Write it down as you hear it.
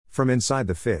From inside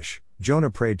the fish, Jonah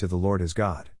prayed to the Lord his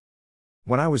God.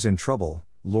 When I was in trouble,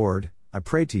 Lord, I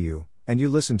prayed to you, and you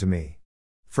listened to me.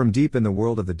 From deep in the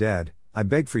world of the dead, I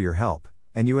begged for your help,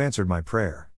 and you answered my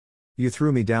prayer. You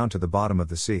threw me down to the bottom of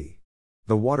the sea.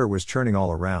 The water was churning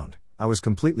all around, I was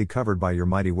completely covered by your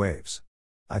mighty waves.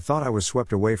 I thought I was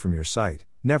swept away from your sight,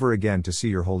 never again to see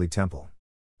your holy temple.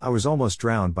 I was almost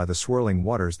drowned by the swirling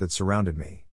waters that surrounded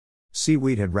me.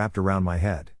 Seaweed had wrapped around my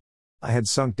head. I had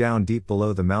sunk down deep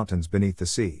below the mountains beneath the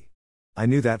sea. I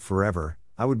knew that forever,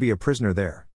 I would be a prisoner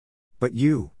there. But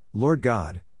you, Lord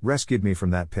God, rescued me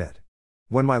from that pit.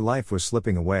 When my life was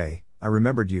slipping away, I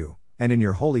remembered you, and in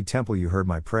your holy temple you heard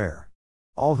my prayer.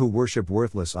 All who worship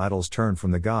worthless idols turn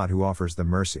from the God who offers them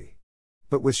mercy.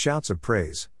 But with shouts of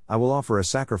praise, I will offer a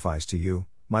sacrifice to you,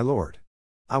 my Lord.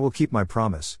 I will keep my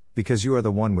promise, because you are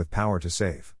the one with power to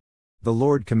save. The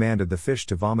Lord commanded the fish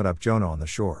to vomit up Jonah on the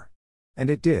shore. And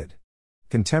it did.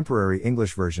 Contemporary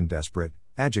English version desperate,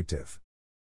 adjective.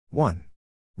 1.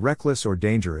 Reckless or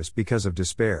dangerous because of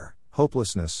despair,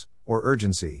 hopelessness, or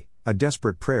urgency, a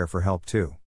desperate prayer for help.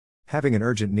 2. Having an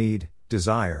urgent need,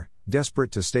 desire,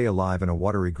 desperate to stay alive in a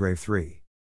watery grave. 3.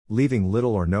 Leaving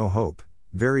little or no hope,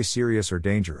 very serious or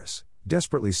dangerous,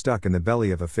 desperately stuck in the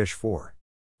belly of a fish. 4.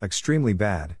 Extremely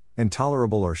bad,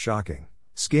 intolerable or shocking,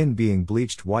 skin being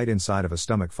bleached white inside of a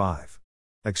stomach. 5.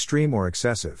 Extreme or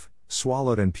excessive,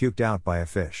 swallowed and puked out by a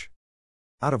fish.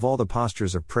 Out of all the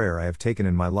postures of prayer I have taken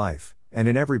in my life, and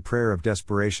in every prayer of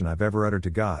desperation I've ever uttered to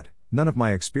God, none of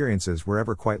my experiences were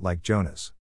ever quite like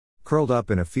Jonah's. Curled up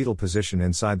in a fetal position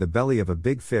inside the belly of a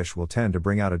big fish will tend to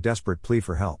bring out a desperate plea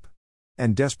for help.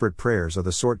 And desperate prayers are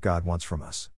the sort God wants from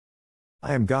us.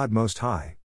 I am God Most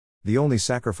High. The only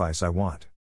sacrifice I want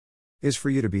is for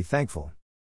you to be thankful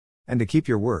and to keep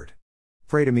your word.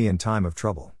 Pray to me in time of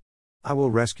trouble. I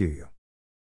will rescue you,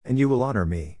 and you will honor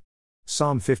me.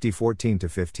 Psalm 50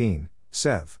 14-15,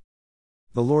 Sev.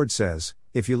 The Lord says,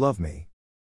 if you love me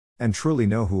and truly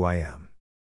know who I am,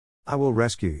 I will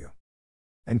rescue you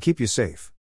and keep you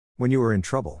safe. When you are in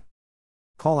trouble,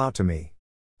 call out to me.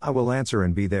 I will answer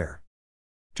and be there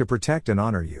to protect and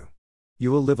honor you.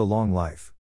 You will live a long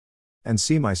life and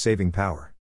see my saving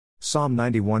power. Psalm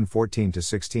 91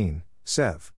 14-16,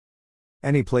 Sev.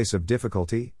 Any place of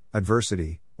difficulty,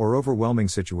 adversity, or overwhelming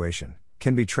situation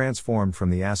can be transformed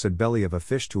from the acid belly of a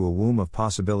fish to a womb of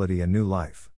possibility and new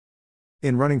life.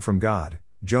 In running from God,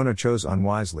 Jonah chose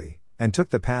unwisely, and took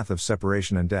the path of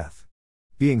separation and death.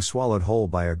 Being swallowed whole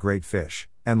by a great fish,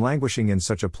 and languishing in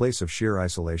such a place of sheer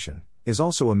isolation, is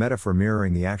also a metaphor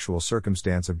mirroring the actual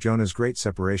circumstance of Jonah's great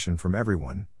separation from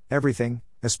everyone, everything,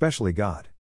 especially God.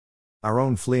 Our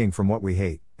own fleeing from what we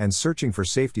hate, and searching for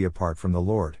safety apart from the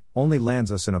Lord, only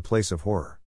lands us in a place of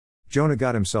horror. Jonah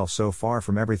got himself so far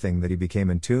from everything that he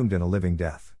became entombed in a living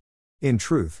death. In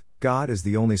truth, God is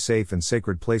the only safe and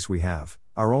sacred place we have,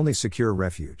 our only secure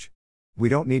refuge. We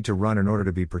don't need to run in order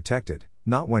to be protected,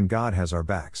 not when God has our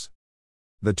backs.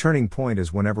 The turning point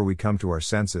is whenever we come to our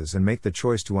senses and make the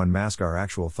choice to unmask our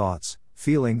actual thoughts,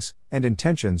 feelings, and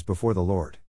intentions before the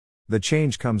Lord. The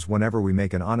change comes whenever we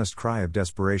make an honest cry of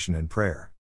desperation in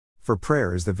prayer. For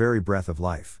prayer is the very breath of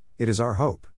life, it is our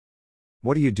hope.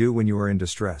 What do you do when you are in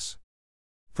distress?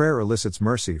 Prayer elicits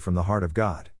mercy from the heart of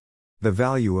God. The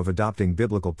value of adopting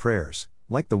biblical prayers,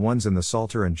 like the ones in the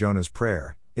Psalter and Jonah's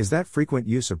prayer, is that frequent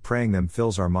use of praying them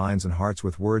fills our minds and hearts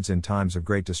with words in times of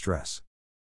great distress.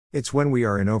 It's when we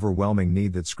are in overwhelming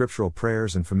need that scriptural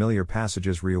prayers and familiar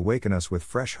passages reawaken us with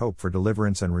fresh hope for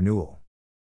deliverance and renewal.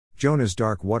 Jonah's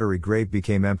dark watery grave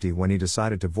became empty when he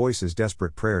decided to voice his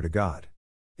desperate prayer to God.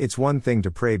 It's one thing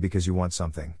to pray because you want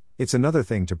something, it's another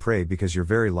thing to pray because your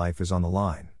very life is on the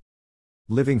line.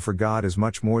 Living for God is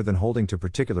much more than holding to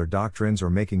particular doctrines or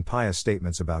making pious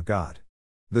statements about God.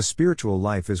 The spiritual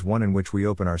life is one in which we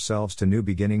open ourselves to new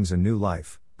beginnings and new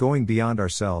life, going beyond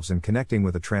ourselves and connecting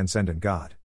with a transcendent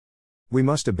God. We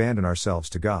must abandon ourselves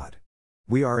to God.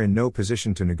 We are in no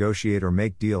position to negotiate or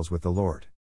make deals with the Lord.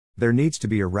 There needs to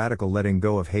be a radical letting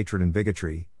go of hatred and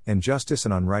bigotry, injustice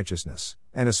and unrighteousness,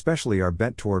 and especially our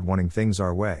bent toward wanting things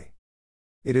our way.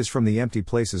 It is from the empty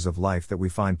places of life that we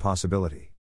find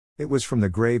possibility. It was from the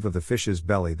grave of the fish's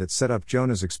belly that set up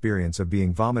Jonah's experience of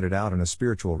being vomited out and a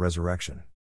spiritual resurrection.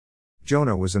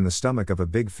 Jonah was in the stomach of a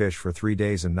big fish for 3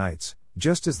 days and nights,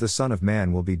 just as the Son of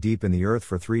Man will be deep in the earth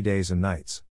for 3 days and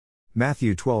nights.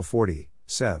 Matthew 12:40,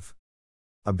 Sev.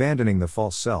 Abandoning the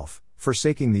false self,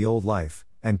 forsaking the old life,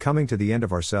 and coming to the end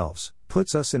of ourselves,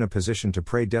 puts us in a position to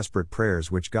pray desperate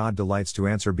prayers which God delights to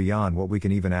answer beyond what we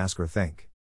can even ask or think.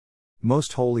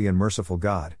 Most holy and merciful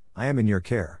God, I am in your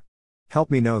care. Help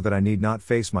me know that I need not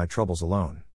face my troubles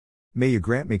alone. May you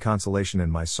grant me consolation in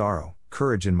my sorrow,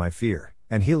 courage in my fear,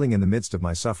 and healing in the midst of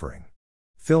my suffering.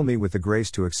 Fill me with the grace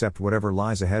to accept whatever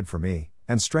lies ahead for me,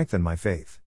 and strengthen my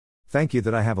faith. Thank you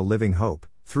that I have a living hope,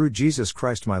 through Jesus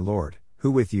Christ my Lord,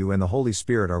 who with you and the Holy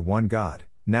Spirit are one God,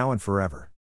 now and forever.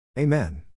 Amen.